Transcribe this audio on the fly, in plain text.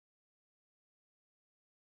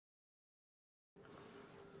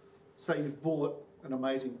So you've bought an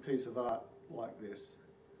amazing piece of art like this.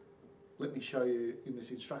 Let me show you in this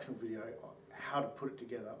instructional video how to put it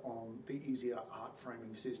together on the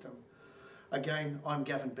EZArtFrame system. Again, I'm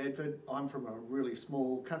Gavin Bedford. I'm from a really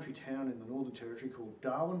small country town in the Northern Territory called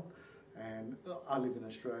Darwin, and I live in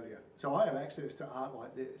Australia. So I have access to art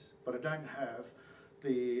like this, but I don't have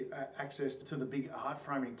the access to the big art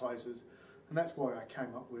framing places, and that's why I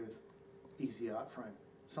came up with EZArtFrame.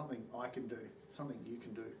 Something I can do, something you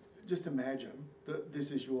can do. Just imagine that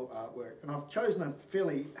this is your artwork, and I've chosen a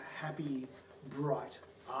fairly happy, bright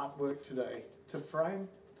artwork today to frame.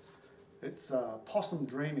 It's Possum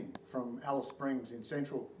Dreaming from Alice Springs in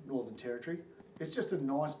central Northern Territory. It's just a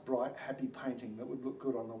nice, bright, happy painting that would look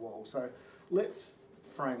good on the wall. So let's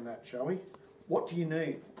frame that, shall we? What do you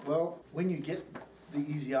need? Well, when you get the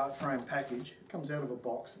EZArtFrame package, it comes out of a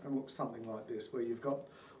box and looks something like this, where you've got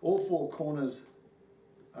all four corners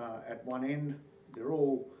at one end. They're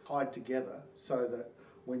all tied together so that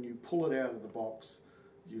when you pull it out of the box,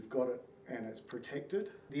 you've got it and it's protected.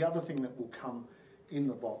 The other thing that will come in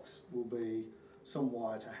the box will be some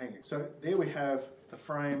wire to hang it. So there we have the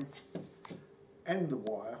frame and the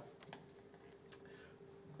wire,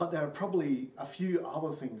 but there are probably a few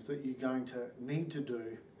other things that you're going to need to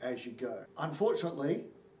do as you go. Unfortunately,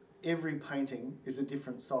 every painting is a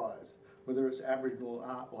different size. Whether it's Aboriginal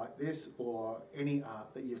art like this or any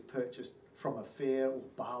art that you've purchased from a fair or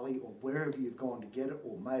Bali or wherever you've gone to get it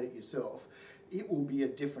or made it yourself, it will be a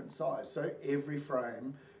different size. So every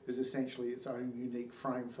frame is essentially its own unique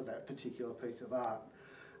frame for that particular piece of art.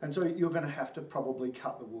 And so you're going to have to probably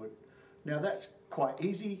cut the wood. Now that's quite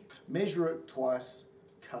easy. Measure it twice,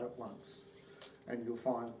 cut it once, and you'll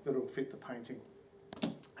find that it'll fit the painting.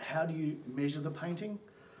 How do you measure the painting?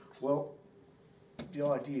 Well, the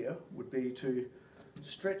idea would be to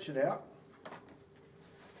stretch it out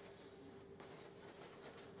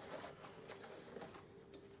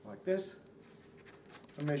like this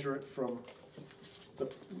and measure it from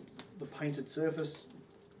the painted surface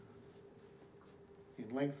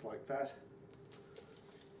in length like that,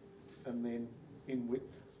 and then in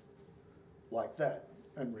width like that,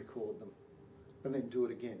 and record them, and then do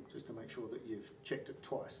it again just to make sure that you've checked it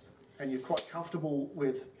twice and you're quite comfortable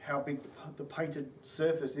with how big the painted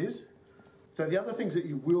surface is. So the other things that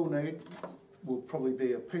you will need will probably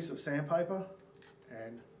be a piece of sandpaper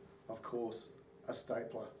and of course a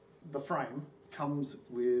stapler. The frame comes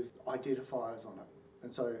with identifiers on it,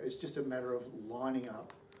 and so it's just a matter of lining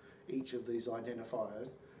up each of these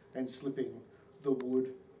identifiers and slipping the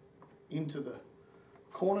wood into the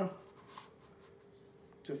corner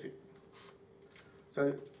to fit.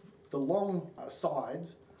 So the long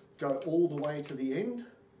sides go all the way to the end,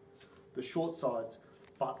 the short sides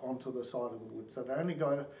butt onto the side of the wood, so they only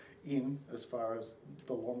go in as far as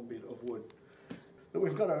the long bit of wood. But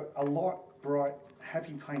we've got a light, bright,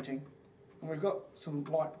 happy painting, and we've got some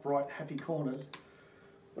light, bright, happy corners,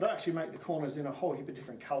 but I actually make the corners in a whole heap of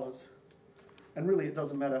different colours, and really it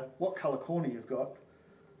doesn't matter what colour corner you've got,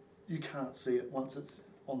 you can't see it once it's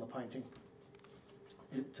on the painting.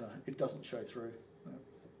 It doesn't show through.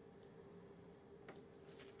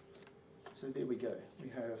 So there we go, we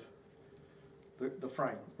have the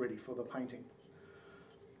frame ready for the painting.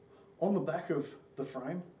 On the back of the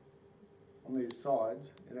frame, on these sides,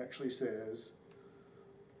 it actually says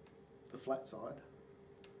the flat side,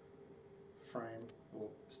 frame or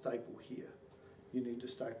staple here. You need to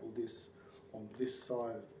staple this on this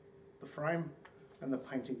side of the frame, and the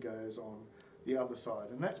painting goes on the other side,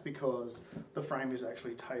 and that's because the frame is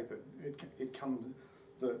actually tapered.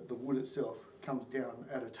 The wood itself comes down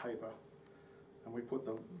at a taper, and we put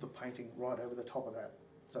the painting right over the top of that.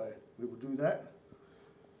 So we will do that.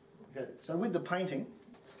 Okay, so with the painting,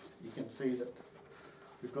 you can see that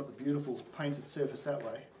we've got the beautiful painted surface that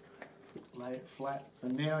way. Lay it flat,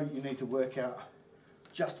 and now you need to work out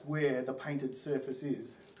just where the painted surface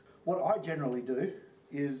is. What I generally do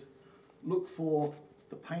is look for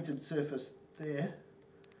the painted surface there,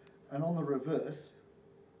 and on the reverse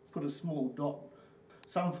put a small dot,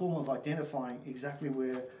 some form of identifying exactly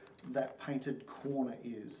where that painted corner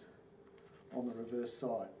is on the reverse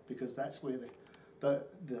side, because that's where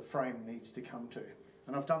the frame needs to come to.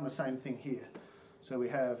 And I've done the same thing here. So we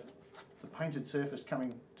have the painted surface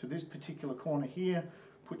coming to this particular corner here,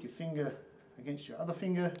 put your finger against your other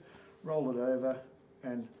finger, roll it over,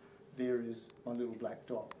 and there is my little black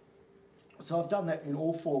dot. So I've done that in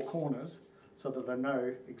all four corners so that I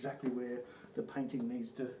know exactly where the painting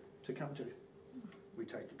needs to come to. We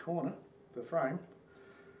take the corner, the frame,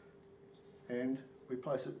 and we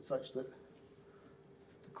place it such that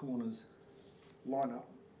the corners line up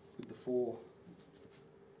with the four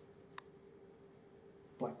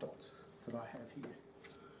black dots that I have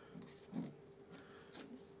here.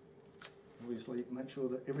 Obviously make sure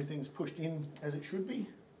that everything's pushed in as it should be.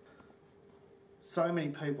 So many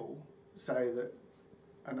people say that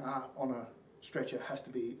an art on a stretcher has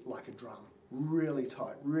to be like a drum, really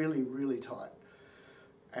tight, really, really tight.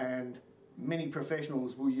 And many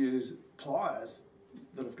professionals will use pliers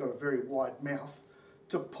that have got a very wide mouth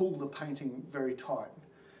to pull the painting very tight.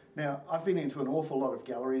 Now, I've been into an awful lot of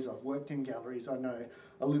galleries, I've worked in galleries, I know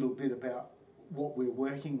a little bit about what we're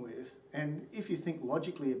working with, and if you think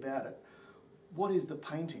logically about it, what is the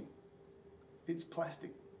painting? It's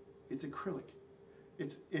plastic, it's acrylic,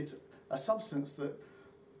 it's a substance that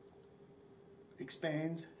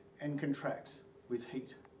expands and contracts with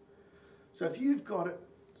heat. So if you've got it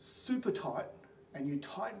super tight and you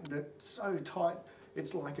tightened it so tight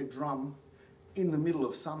it's like a drum in the middle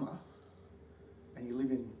of summer, and you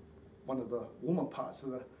live in one of the warmer parts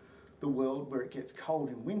of the world where it gets cold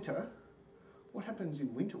in winter, what happens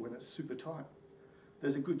in winter when it's super tight?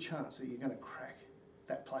 There's a good chance that you're going to crack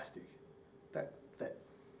that plastic, that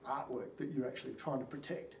artwork that you're actually trying to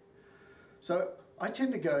protect. So I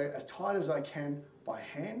tend to go as tight as I can by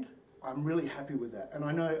hand. I'm really happy with that, and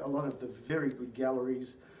I know a lot of the very good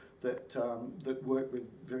galleries that work with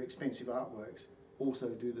very expensive artworks also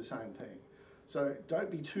do the same thing. So don't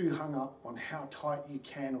be too hung up on how tight you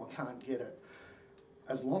can or can't get it.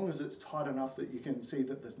 As long as it's tight enough that you can see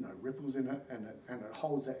that there's no ripples in it and it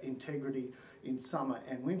holds that integrity in summer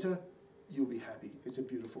and winter, you'll be happy. It's a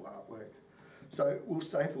beautiful artwork. So we'll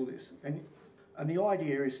staple this, and the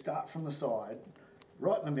idea is start from the side,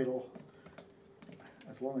 right in the middle,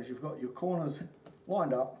 as long as you've got your corners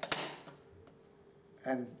lined up,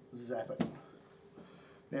 and zap it.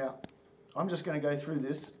 Now, I'm just going to go through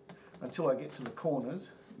this until I get to the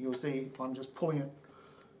corners. You'll see I'm just pulling it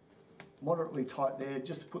moderately tight there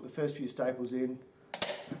just to put the first few staples in,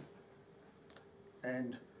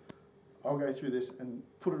 and I'll go through this and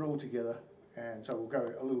put it all together, and so we'll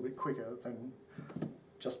go a little bit quicker than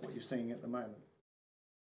just what you're seeing at the moment.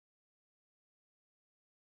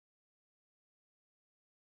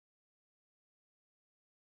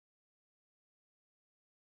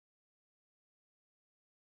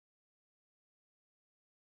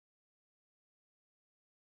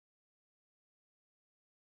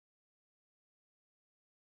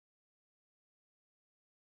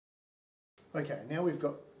 Okay, now we've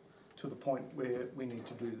got to the point where we need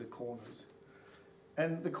to do the corners.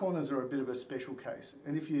 And the corners are a bit of a special case.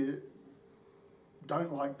 And if you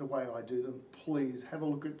don't like the way I do them, please have a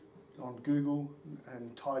look on Google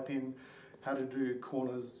and type in how to do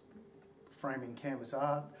corners framing canvas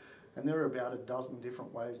art. And there are about a dozen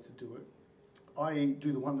different ways to do it. I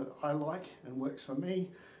do the one that I like and works for me,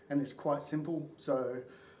 and it's quite simple. So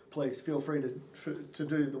please feel free to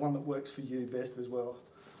do the one that works for you best as well.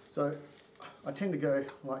 So I tend to go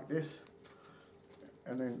like this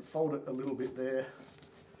and then fold it a little bit there,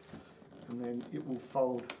 and then it will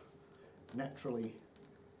fold naturally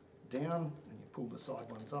down, and you pull the side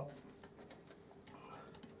ones up.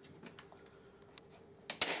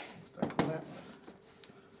 Staple that.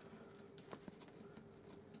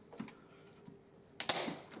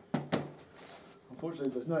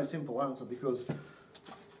 Unfortunately, there's no simple answer because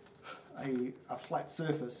a flat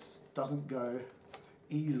surface doesn't go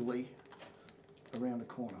easily around a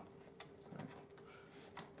corner. So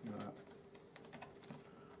you're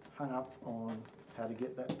hung up on how to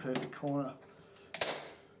get that perfect corner.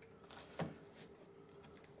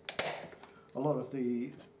 A lot of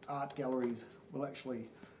the art galleries will actually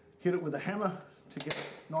hit it with a hammer to get it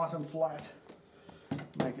nice and flat,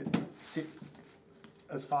 make it sit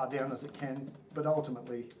as far down as it can, but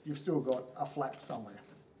ultimately you've still got a flap somewhere.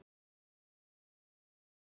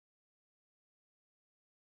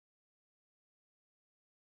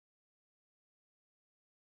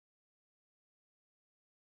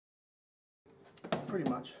 Pretty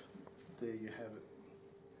much there you have it.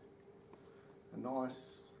 A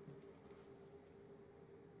nice,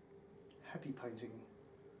 happy painting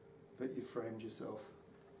that you framed yourself.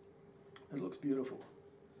 It looks beautiful.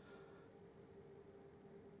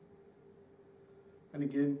 And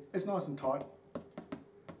again, it's nice and tight.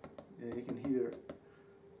 Yeah, you can hear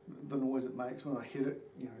the noise it makes when I hit it.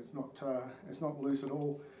 You know, it's not loose at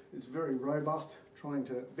all. It's very robust. Trying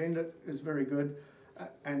to bend it is very good,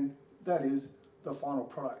 and that is the final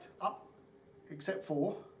product up, except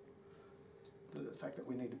for the fact that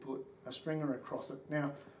we need to put a stringer across it.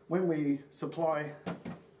 Now, when we supply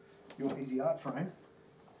your EZArtFrame,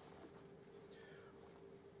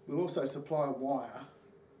 we'll also supply a wire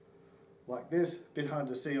like this. A bit hard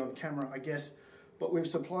to see on camera, I guess, but we've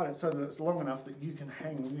supplied it so that it's long enough that you can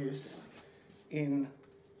hang this in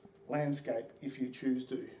landscape if you choose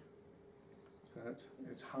to. So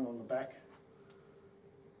it's hung on the back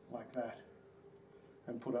like that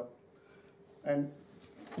and put up, and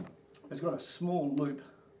it's got a small loop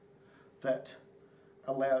that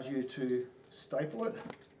allows you to staple it,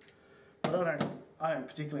 but I don't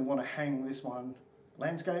particularly want to hang this one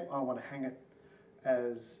landscape. I want to hang it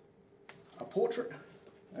as a portrait,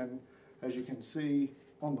 and as you can see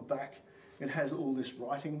on the back it has all this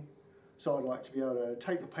writing, so I'd like to be able to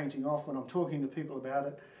take the painting off when I'm talking to people about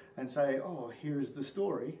it and say, oh, here is the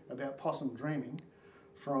story about possum dreaming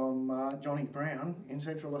from Johnny Brown in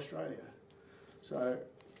Central Australia. So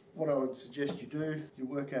what I would suggest you do, you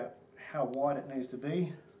work out how wide it needs to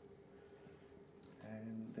be,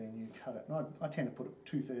 and then you cut it. And I tend to put it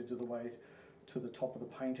 2/3 of the way to the top of the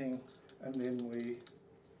painting, and then we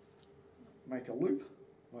make a loop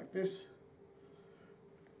like this,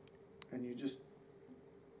 and you just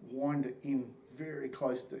wind it in very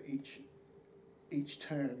close to each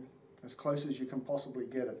turn, as close as you can possibly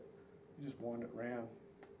get it. You just wind it round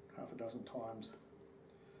half a dozen times.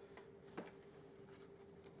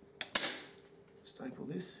 Staple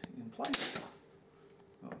this in place.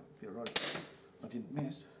 Oh, be alright. I didn't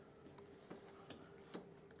miss.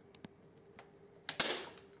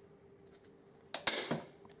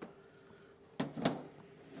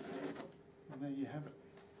 And there you have it.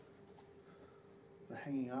 The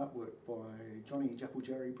hanging artwork by Johnny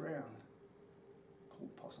Japplejarry Brown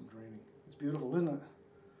called Possum Dreaming. It's beautiful, isn't it?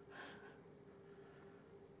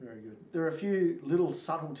 Very good. There are a few little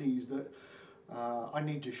subtleties that I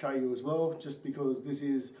need to show you as well, just because this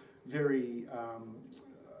is very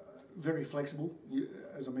very flexible.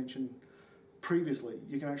 As I mentioned previously,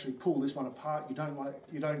 you can actually pull this one apart. You don't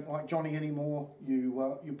like Johnny anymore,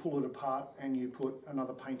 you pull it apart and you put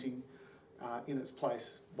another painting in its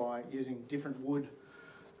place by using different wood.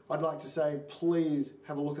 I'd like to say, please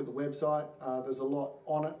have a look at the website. There's a lot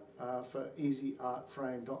on it for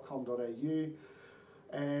EZArtFrame.com.au,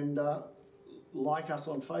 and like us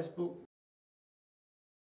on Facebook,